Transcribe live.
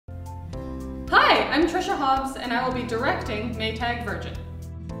I'm Trisha Hobbs, and I will be directing Maytag Virgin.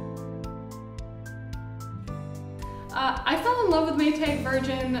 I fell in love with Maytag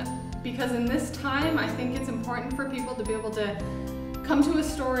Virgin because in this time, I think it's important for people to be able to come to a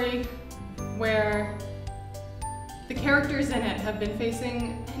story where the characters in it have been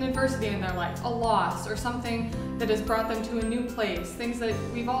facing an adversity in their life, a loss, or something that has brought them to a new place, things that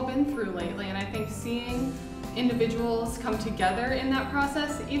we've all been through lately. And I think seeing individuals come together in that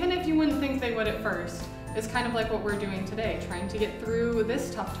process, even if you wouldn't think they would at first, is kind of like what we're doing today, trying to get through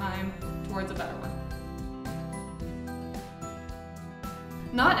this tough time towards a better one.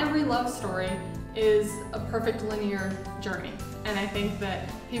 Not every love story is a perfect linear journey. And I think that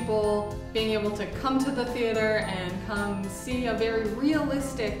people being able to come to the theater and come see a very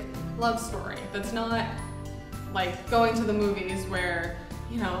realistic love story that's not like going to the movies where,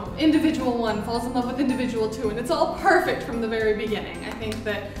 you know, individual one falls in love with individual two and it's all perfect from the very beginning. I think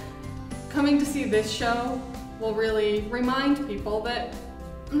that coming to see this show will really remind people that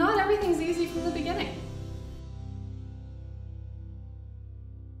not everything's easy from the beginning.